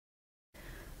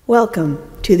Welcome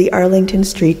to the Arlington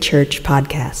Street Church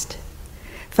podcast.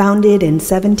 Founded in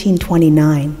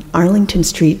 1729, Arlington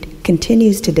Street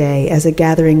continues today as a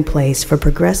gathering place for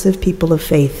progressive people of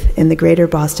faith in the greater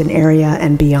Boston area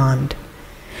and beyond.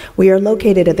 We are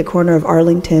located at the corner of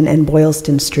Arlington and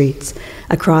Boylston Streets,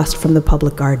 across from the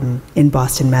Public Garden in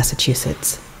Boston,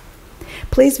 Massachusetts.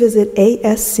 Please visit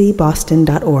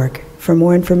ascboston.org for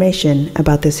more information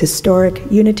about this historic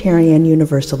Unitarian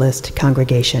Universalist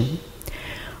congregation.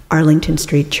 Arlington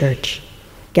Street Church,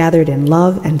 gathered in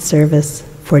love and service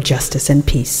for justice and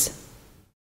peace.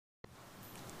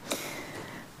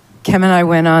 Kim and I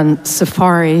went on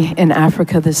safari in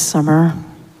Africa this summer,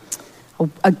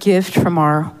 a gift from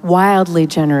our wildly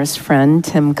generous friend,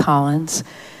 Tim Collins.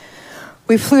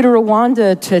 We flew to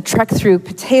Rwanda to trek through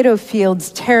potato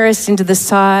fields terraced into the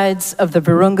sides of the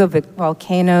Virunga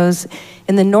volcanoes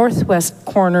in the northwest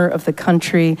corner of the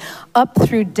country, up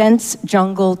through dense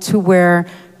jungle to where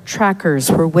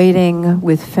trackers were waiting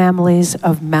with families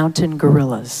of mountain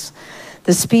gorillas.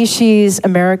 The species'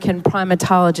 American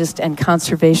primatologist and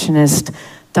conservationist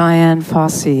Diane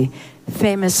Fossey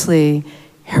famously,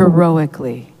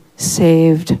 heroically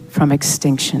saved from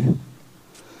extinction.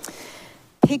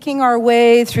 Picking our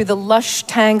way through the lush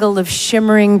tangle of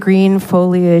shimmering green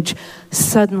foliage,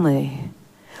 suddenly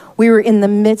we were in the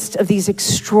midst of these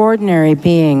extraordinary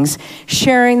beings,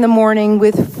 sharing the morning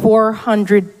with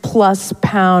 400-plus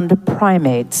pound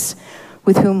primates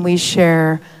with whom we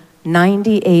share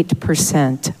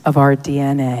 98% of our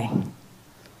DNA.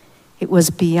 It was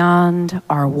beyond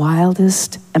our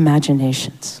wildest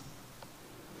imaginations.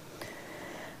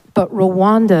 But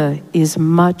Rwanda is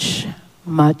much,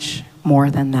 much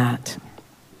more than that.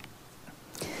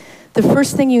 The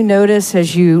first thing you notice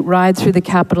as you ride through the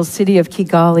capital city of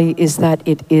Kigali is that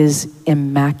it is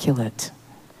immaculate.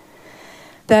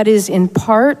 That is in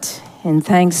part and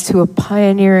thanks to a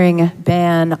pioneering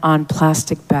ban on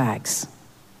plastic bags.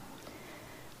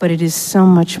 But it is so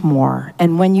much more.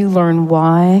 And when you learn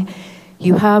why,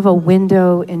 you have a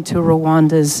window into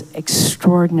Rwanda's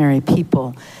extraordinary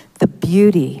people, the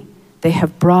beauty they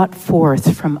have brought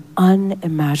forth from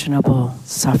unimaginable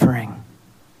suffering.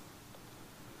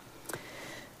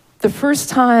 The first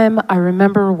time I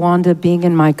remember Rwanda being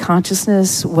in my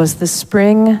consciousness was the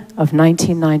spring of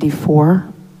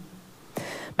 1994.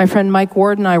 My friend Mike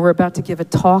Ward and I were about to give a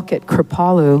talk at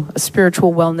Kripalu, a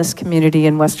spiritual wellness community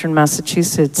in Western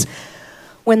Massachusetts,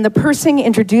 when the person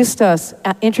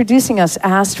introducing us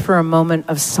asked for a moment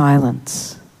of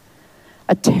silence.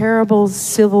 A terrible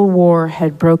civil war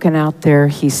had broken out there,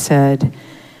 he said,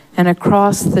 and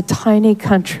across the tiny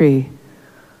country,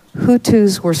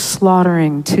 Hutus were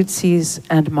slaughtering Tutsis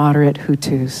and moderate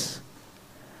Hutus.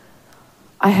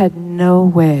 I had no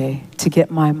way to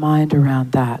get my mind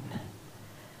around that,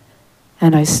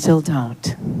 and I still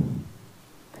don't.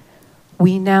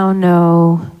 We now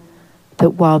know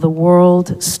that while the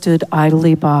world stood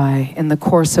idly by in the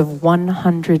course of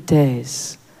 100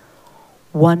 days,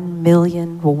 1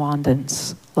 million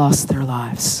Rwandans lost their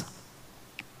lives.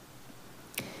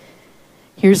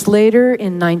 Years later,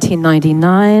 in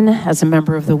 1999, as a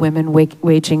member of the Women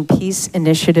Waging Peace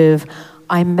Initiative,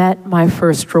 I met my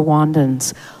first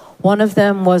Rwandans. One of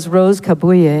them was Rose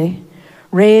Kabuye.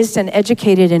 Raised and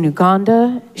educated in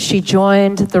Uganda, she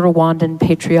joined the Rwandan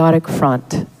Patriotic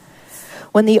Front.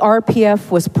 When the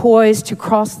RPF was poised to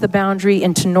cross the boundary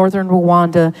into northern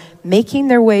Rwanda, making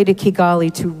their way to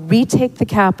Kigali to retake the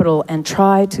capital and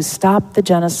try to stop the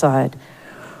genocide,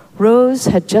 Rose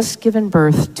had just given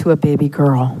birth to a baby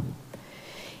girl.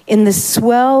 In the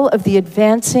swell of the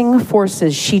advancing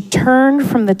forces, she turned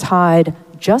from the tide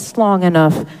just long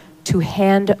enough to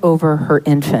hand over her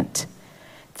infant,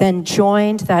 then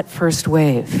joined that first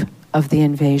wave of the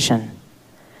invasion.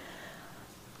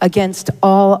 Against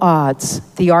all odds,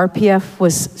 the RPF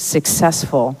was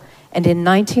successful, and in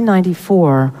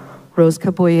 1994, Rose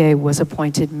Kabuye was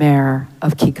appointed mayor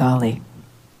of Kigali.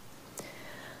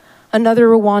 Another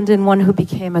Rwandan, one who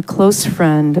became a close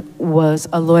friend, was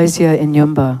Aloysia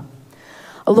Inyumba.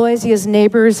 Aloysia's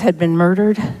neighbors had been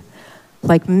murdered.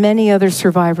 Like many other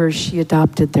survivors, she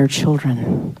adopted their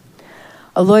children.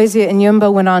 Aloysia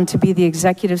Inyumba went on to be the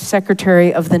executive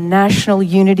secretary of the National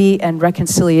Unity and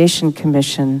Reconciliation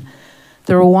Commission,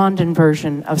 the Rwandan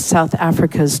version of South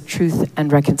Africa's Truth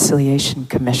and Reconciliation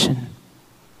Commission.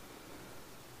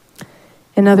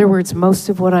 In other words, most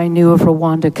of what I knew of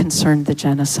Rwanda concerned the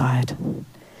genocide.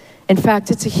 In fact,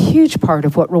 it's a huge part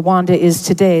of what Rwanda is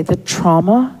today, the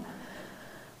trauma,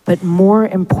 but more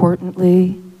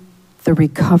importantly, the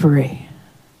recovery.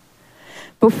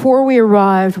 Before we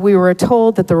arrived, we were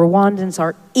told that the Rwandans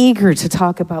are eager to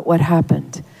talk about what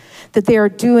happened, that they are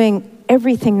doing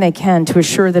everything they can to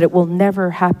assure that it will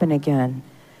never happen again,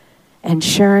 and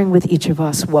sharing with each of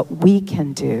us what we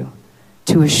can do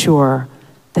to assure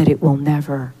that it will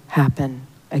never happen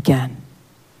again.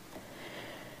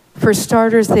 For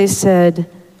starters, they said,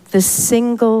 the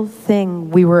single thing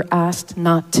we were asked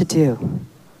not to do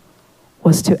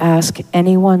was to ask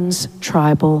anyone's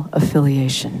tribal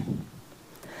affiliation.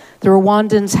 The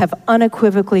Rwandans have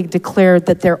unequivocally declared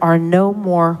that there are no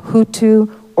more Hutu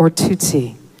or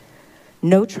Tutsi,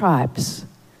 no tribes.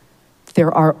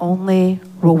 There are only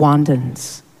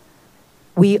Rwandans.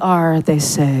 We are, they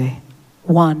say,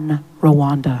 one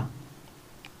Rwanda.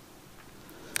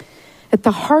 At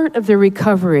the heart of their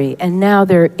recovery, and now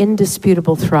their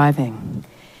indisputable thriving,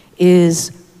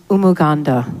 is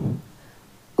Umuganda.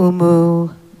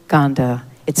 Umuganda.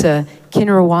 It's a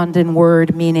Kinyarwanda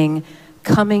word meaning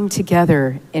coming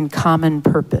together in common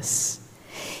purpose.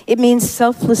 It means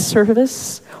selfless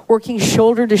service, working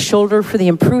shoulder to shoulder for the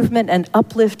improvement and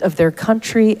uplift of their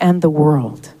country and the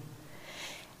world.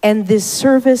 And this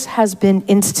service has been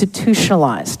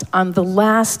institutionalized on the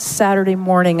last Saturday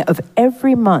morning of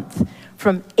every month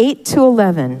from 8 to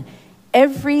 11.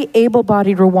 Every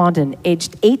able-bodied Rwandan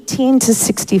aged 18 to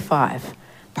 65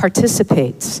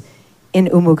 participates in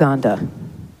Umuganda.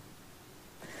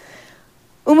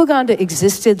 Umuganda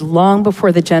existed long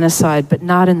before the genocide, but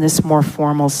not in this more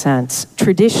formal sense.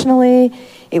 Traditionally,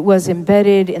 it was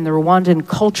embedded in the Rwandan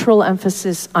cultural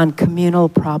emphasis on communal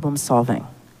problem solving.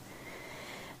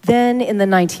 Then, in the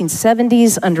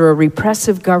 1970s, under a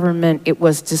repressive government, it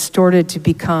was distorted to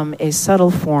become a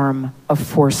subtle form of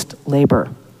forced labor.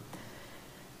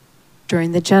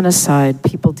 During the genocide,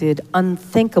 people did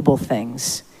unthinkable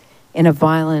things in a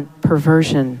violent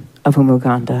perversion of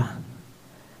Umuganda.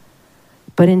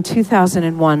 But in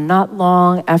 2001, not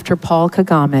long after Paul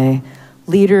Kagame,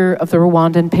 leader of the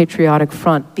Rwandan Patriotic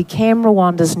Front, became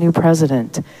Rwanda's new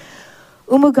president,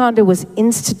 Umuganda was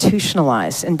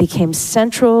institutionalized and became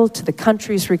central to the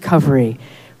country's recovery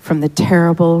from the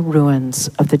terrible ruins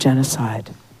of the genocide.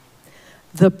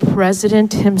 The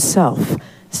president himself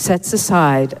sets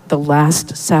aside the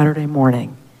last Saturday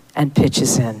morning and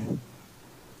pitches in.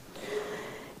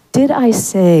 Did I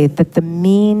say that the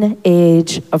mean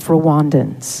age of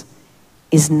Rwandans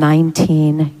is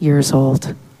 19 years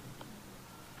old?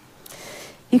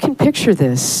 You can picture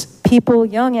this. People,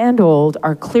 young and old,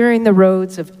 are clearing the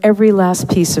roads of every last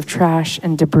piece of trash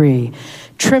and debris,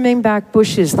 trimming back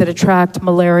bushes that attract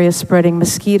malaria-spreading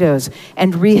mosquitoes,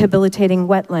 and rehabilitating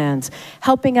wetlands,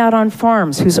 helping out on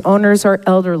farms whose owners are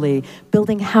elderly,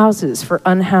 building houses for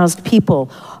unhoused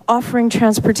people, offering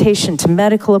transportation to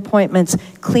medical appointments,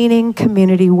 cleaning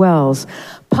community wells.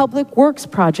 Public works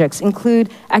projects include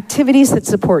activities that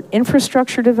support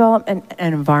infrastructure development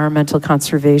and environmental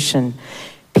conservation.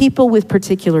 People with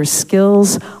particular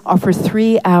skills offer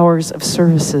 3 hours of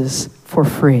services for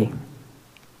free.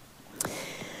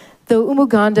 Though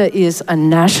Umuganda is a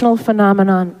national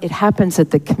phenomenon, it happens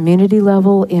at the community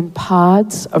level in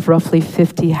pods of roughly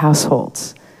 50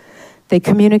 households. They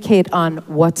communicate on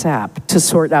WhatsApp to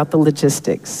sort out the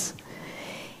logistics.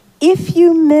 If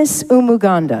you miss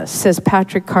Umuganda, says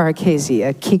Patrick Karakezi,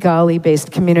 a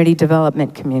Kigali-based community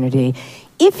development community,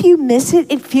 if you miss it,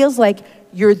 it feels like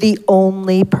you're the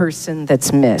only person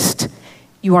that's missed.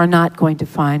 You are not going to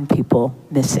find people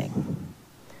missing.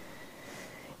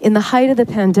 In the height of the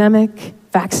pandemic,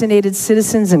 vaccinated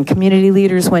citizens and community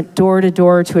leaders went door to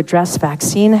door to address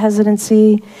vaccine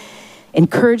hesitancy,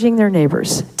 encouraging their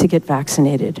neighbors to get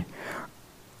vaccinated.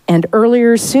 And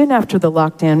earlier, soon after the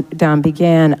lockdown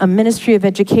began, a Ministry of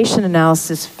Education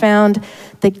analysis found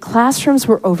that classrooms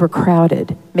were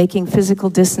overcrowded, making physical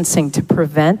distancing to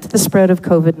prevent the spread of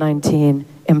COVID-19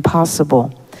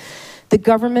 impossible. The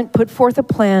government put forth a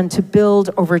plan to build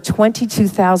over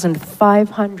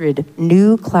 22,500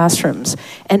 new classrooms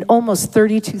and almost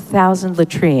 32,000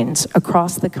 latrines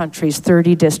across the country's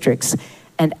 30 districts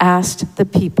and asked the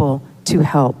people to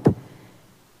help.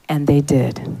 And they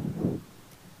did.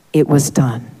 It was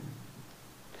done.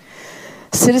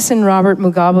 Citizen Robert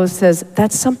Mugabo says,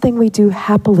 that's something we do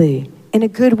happily, in a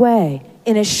good way,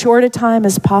 in as short a time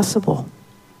as possible.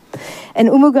 And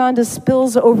Umuganda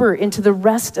spills over into the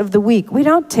rest of the week. We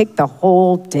don't take the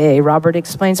whole day, Robert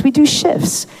explains. We do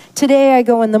shifts. Today I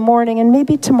go in the morning, and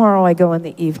maybe tomorrow I go in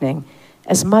the evening,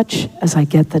 as much as I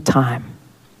get the time.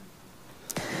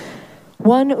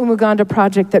 One Umuganda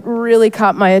project that really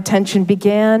caught my attention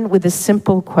began with a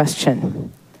simple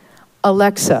question.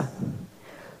 Alexa,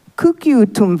 kuki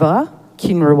utumva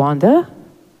Kinyarwanda?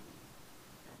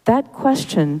 That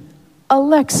question,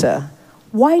 Alexa,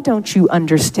 why don't you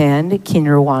understand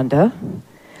Kinyarwanda?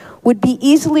 would be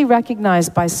easily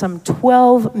recognized by some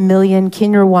 12 million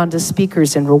Kinyarwanda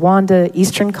speakers in Rwanda,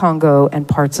 Eastern Congo, and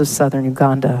parts of southern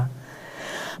Uganda.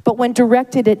 But when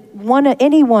directed at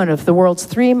any one of the world's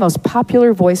 3 most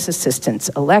popular voice assistants,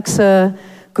 Alexa,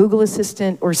 Google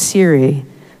Assistant, or Siri,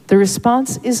 the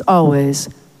response is always,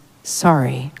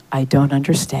 "Sorry, I don't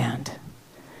understand."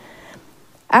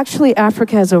 Actually,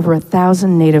 Africa has over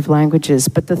 1,000 native languages,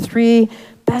 but the 3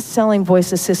 best-selling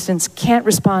voice assistants can't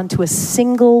respond to a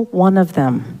single one of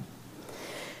them.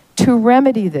 To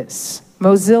remedy this,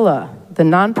 Mozilla, the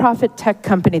nonprofit tech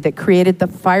company that created the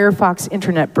Firefox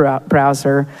internet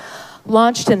browser,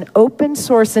 launched an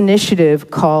open-source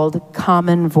initiative called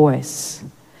Common Voice.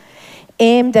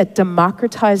 Aimed at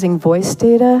democratizing voice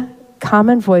data,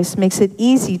 Common Voice makes it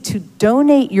easy to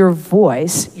donate your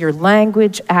voice, your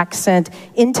language, accent,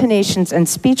 intonations, and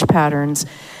speech patterns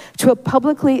to a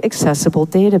publicly accessible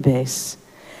database.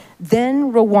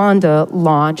 Then Rwanda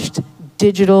launched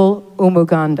Digital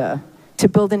Umuganda to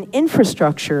build an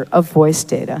infrastructure of voice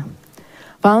data.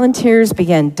 Volunteers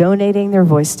began donating their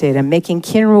voice data, making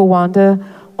Kinyarwanda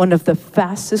one of the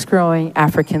fastest growing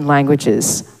African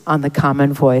languages on the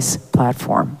Common Voice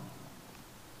platform.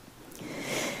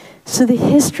 So the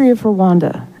history of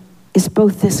Rwanda is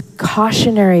both this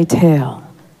cautionary tale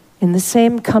in the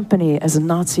same company as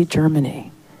Nazi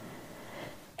Germany,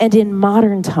 and in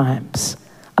modern times,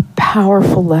 a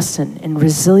powerful lesson in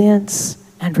resilience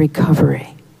and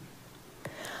recovery.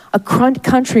 A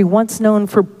country once known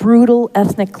for brutal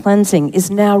ethnic cleansing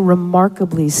is now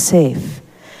remarkably safe.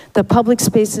 The public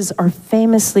spaces are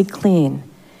famously clean,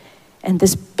 and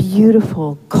this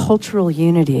beautiful cultural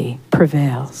unity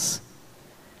prevails.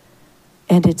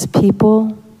 And its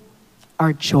people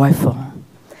are joyful.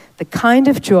 The kind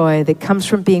of joy that comes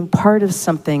from being part of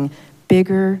something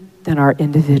bigger than our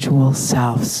individual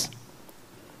selves.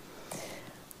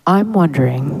 I'm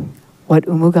wondering what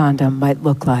Umuganda might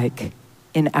look like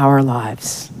in our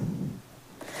lives.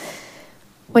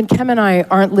 When Kem and I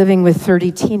aren't living with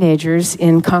 30 teenagers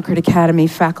in Concord Academy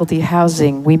faculty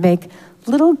housing, we make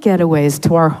little getaways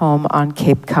to our home on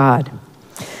Cape Cod.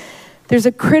 There's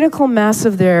a critical mass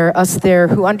of us there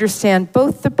who understand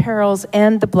both the perils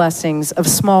and the blessings of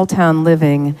small town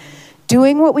living,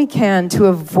 doing what we can to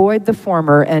avoid the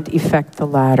former and effect the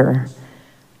latter.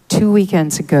 2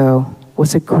 weekends ago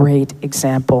was a great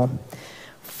example.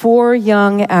 4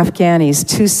 young Afghanis,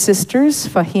 2 sisters,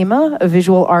 Fahima, a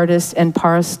visual artist, and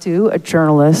Parastu, a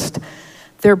journalist,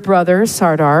 their brother,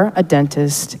 Sardar, a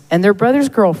dentist, and their brother's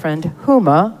girlfriend,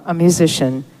 Huma, a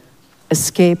musician,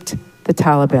 escaped the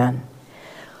Taliban.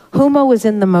 Huma was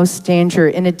in the most danger.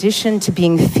 In addition to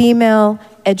being female,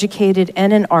 educated,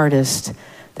 and an artist,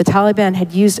 the Taliban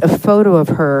had used a photo of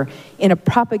her in a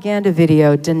propaganda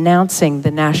video denouncing the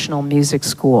National Music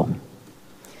School.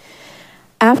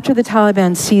 After the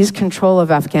Taliban seized control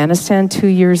of Afghanistan 2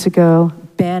 years ago,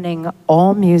 banning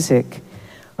all music,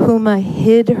 Huma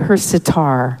hid her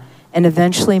sitar and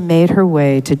eventually made her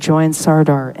way to join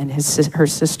Sardar and her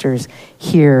sisters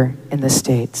here in the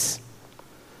States.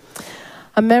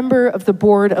 A member of the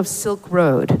board of Silk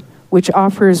Road, which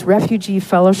offers refugee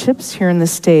fellowships here in the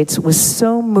States, was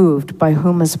so moved by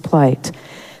Huma's plight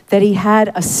that he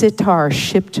had a sitar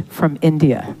shipped from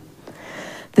India.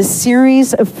 The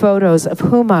series of photos of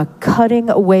Huma cutting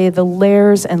away the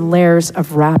layers and layers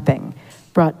of wrapping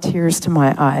brought tears to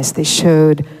my eyes. They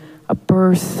showed a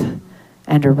birth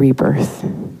and a rebirth.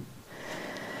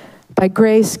 By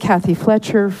grace, Kathy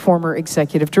Fletcher, former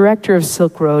executive director of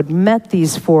Silk Road, met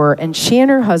these 4, and she and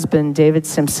her husband, David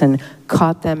Simpson,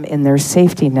 caught them in their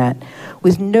safety net.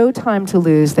 With no time to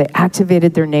lose, they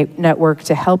activated their network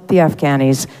to help the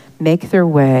Afghanis make their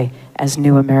way as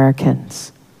new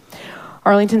Americans.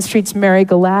 Arlington Street's Mary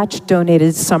Galach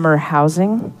donated summer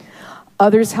housing.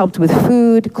 Others helped with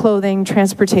food, clothing,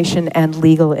 transportation, and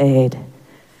legal aid.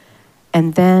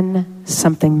 And then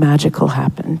something magical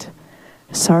happened.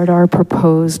 Sardar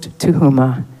proposed to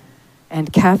Huma,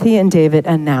 and Kathy and David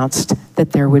announced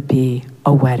that there would be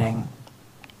a wedding.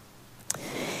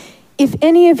 If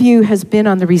any of you has been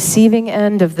on the receiving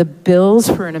end of the bills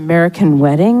for an American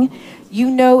wedding, you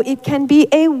know it can be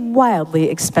a wildly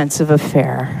expensive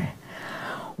affair.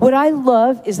 What I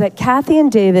love is that Kathy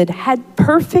and David had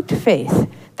perfect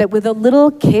faith that with a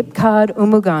little Cape Cod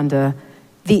Umuganda,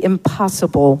 the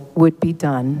impossible would be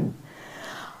done.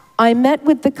 I met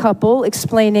with the couple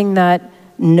explaining that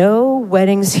no,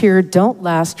 weddings here don't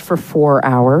last for 4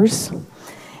 hours,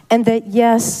 and that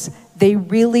yes, they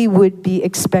really would be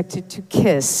expected to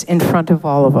kiss in front of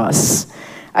all of us.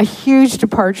 A huge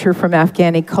departure from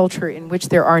Afghani culture in which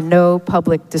there are no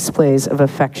public displays of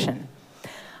affection.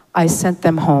 I sent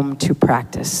them home to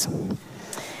practice.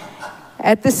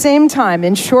 At the same time,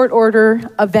 in short order,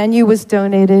 a venue was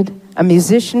donated, a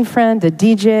musician friend, a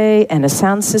DJ, and a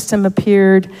sound system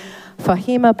appeared.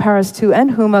 Fahima, Parastu,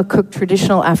 and Huma cooked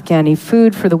traditional Afghani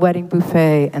food for the wedding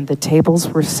buffet, and the tables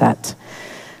were set.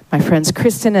 My friends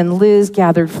Kristen and Liz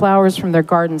gathered flowers from their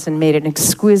gardens and made an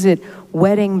exquisite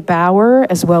wedding bower,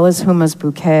 as well as Huma's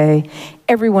bouquet.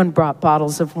 Everyone brought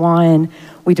bottles of wine.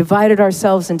 We divided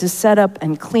ourselves into setup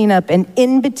and cleanup, and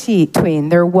in between,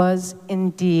 there was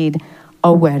indeed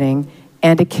a wedding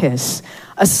and a kiss,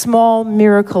 a small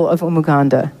miracle of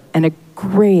Umuganda, and a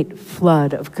great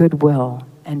flood of goodwill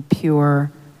and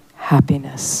pure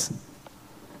happiness.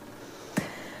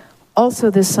 Also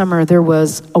this summer, there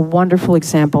was a wonderful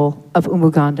example of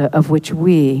Umuganda, of which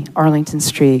we, Arlington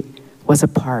Street, was a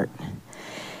part.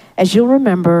 As you'll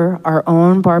remember, our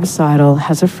own Barb Seidel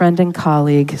has a friend and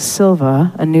colleague,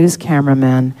 Silva, a news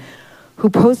cameraman, who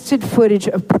posted footage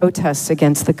of protests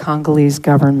against the Congolese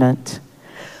government.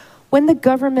 When the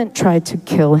government tried to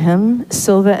kill him,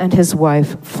 Silva and his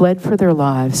wife fled for their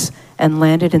lives and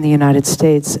landed in the United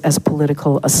States as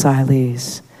political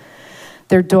asylees.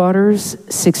 Their daughters,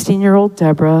 16-year-old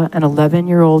Deborah and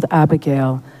 11-year-old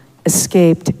Abigail,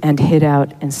 escaped and hid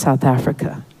out in South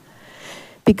Africa.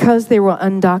 Because they were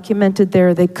undocumented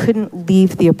there, they couldn't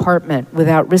leave the apartment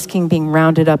without risking being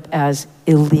rounded up as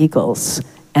illegals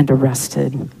and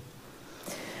arrested.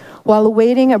 While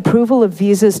awaiting approval of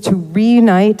visas to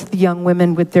reunite the young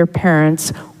women with their parents,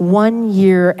 1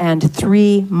 year and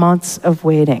 3 months of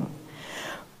waiting,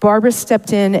 Barbara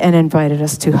stepped in and invited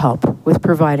us to help with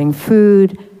providing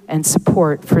food and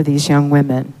support for these young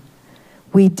women.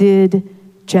 We did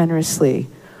generously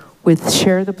with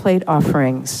Share the Plate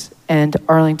offerings and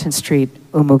Arlington Street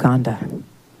Umuganda.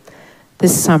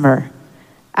 This summer,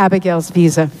 Abigail's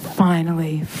visa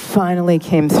finally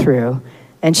came through,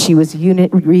 and she was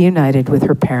reunited with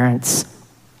her parents.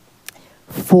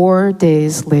 4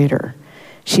 days later,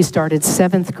 she started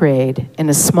 7th grade in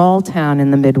a small town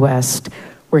in the Midwest,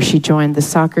 where she joined the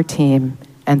soccer team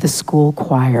and the school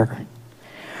choir.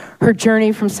 Her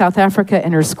journey from South Africa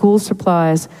and her school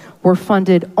supplies were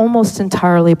funded almost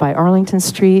entirely by Arlington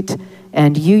Street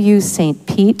and UU St.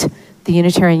 Pete, the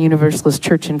Unitarian Universalist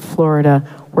Church in Florida,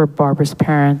 where Barbara's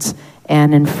parents,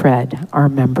 Ann and Fred, are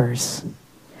members.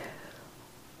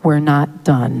 We're not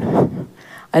done.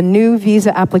 A new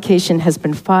visa application has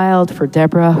been filed for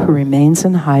Deborah, who remains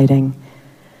in hiding.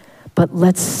 But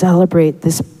let's celebrate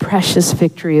this precious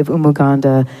victory of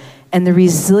Umuganda and the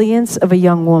resilience of a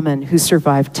young woman who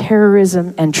survived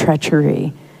terrorism and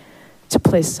treachery to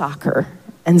play soccer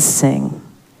and sing.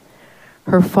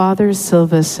 Her father,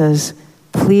 Silva, says,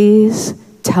 "Please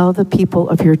tell the people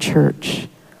of your church,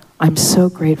 I'm so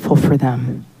grateful for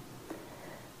them.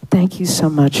 Thank you so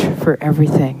much for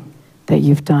everything that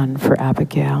you've done for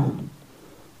Abigail."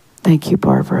 Thank you,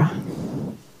 Barbara.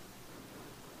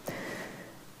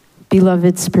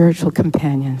 Beloved spiritual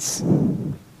companions,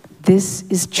 this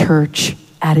is church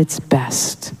at its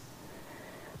best.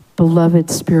 Beloved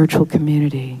spiritual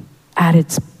community at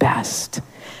its best.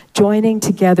 Joining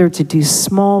together to do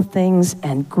small things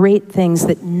and great things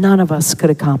that none of us could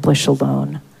accomplish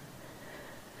alone.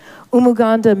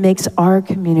 Umuganda makes our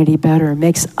community better,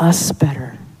 makes us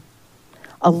better.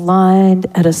 Aligned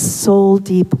at a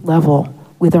soul-deep level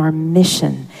with our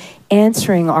mission,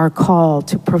 answering our call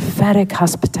to prophetic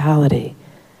hospitality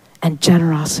and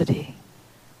generosity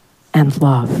and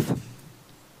love.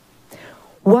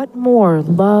 What more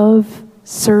love,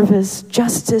 service,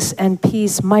 justice, and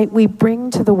peace might we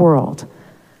bring to the world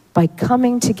by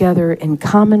coming together in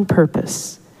common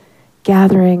purpose,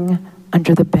 gathering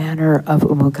under the banner of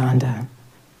Umuganda?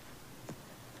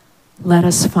 Let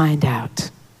us find out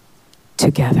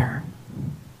together.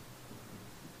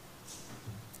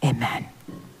 Amen.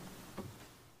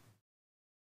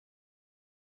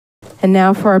 And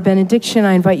now for our benediction,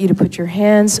 I invite you to put your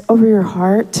hands over your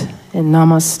heart in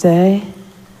namaste.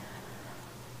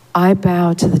 I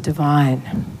bow to the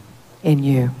divine in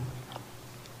you.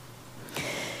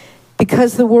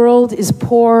 Because the world is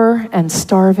poor and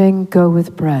starving, go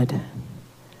with bread.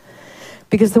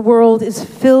 Because the world is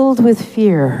filled with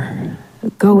fear,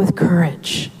 go with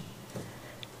courage.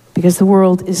 Because the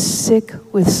world is sick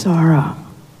with sorrow,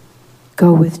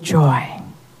 go with joy.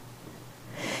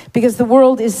 Because the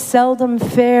world is seldom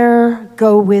fair,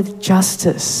 go with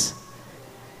justice.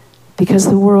 Because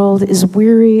the world is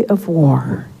weary of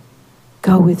war,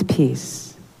 go with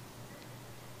peace.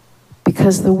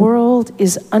 Because the world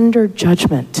is under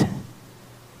judgment,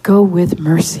 go with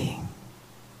mercy.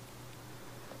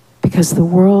 Because the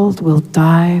world will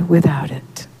die without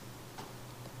it,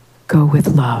 go with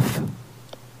love.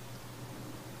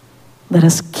 Let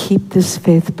us keep this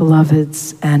faith,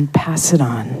 beloveds, and pass it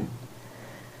on.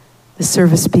 The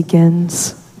service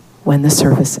begins when the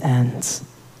service ends.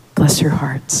 Bless your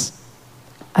hearts.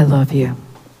 I love you.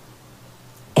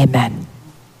 Amen.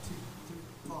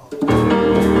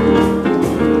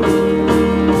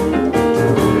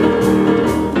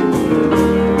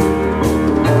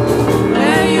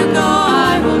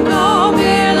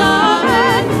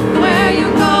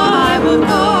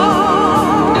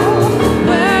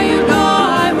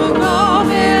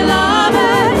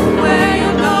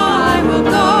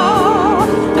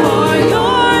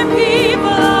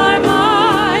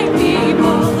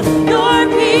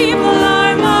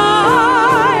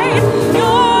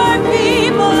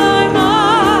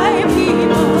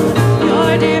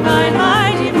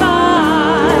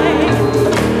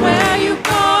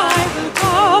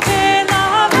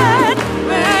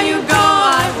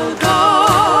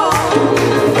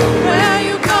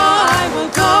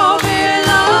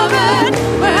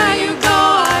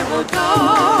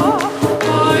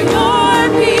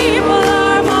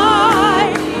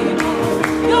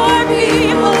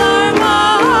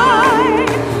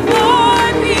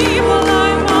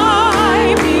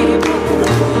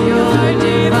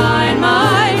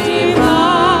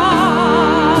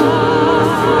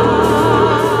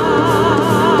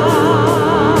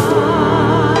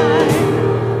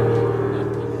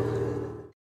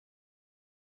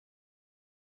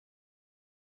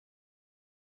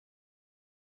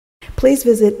 Please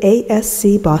visit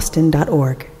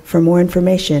ascboston.org for more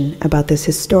information about this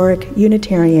historic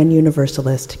Unitarian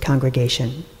Universalist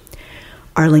congregation.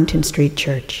 Arlington Street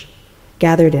Church,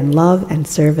 gathered in love and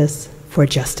service for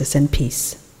justice and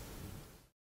peace.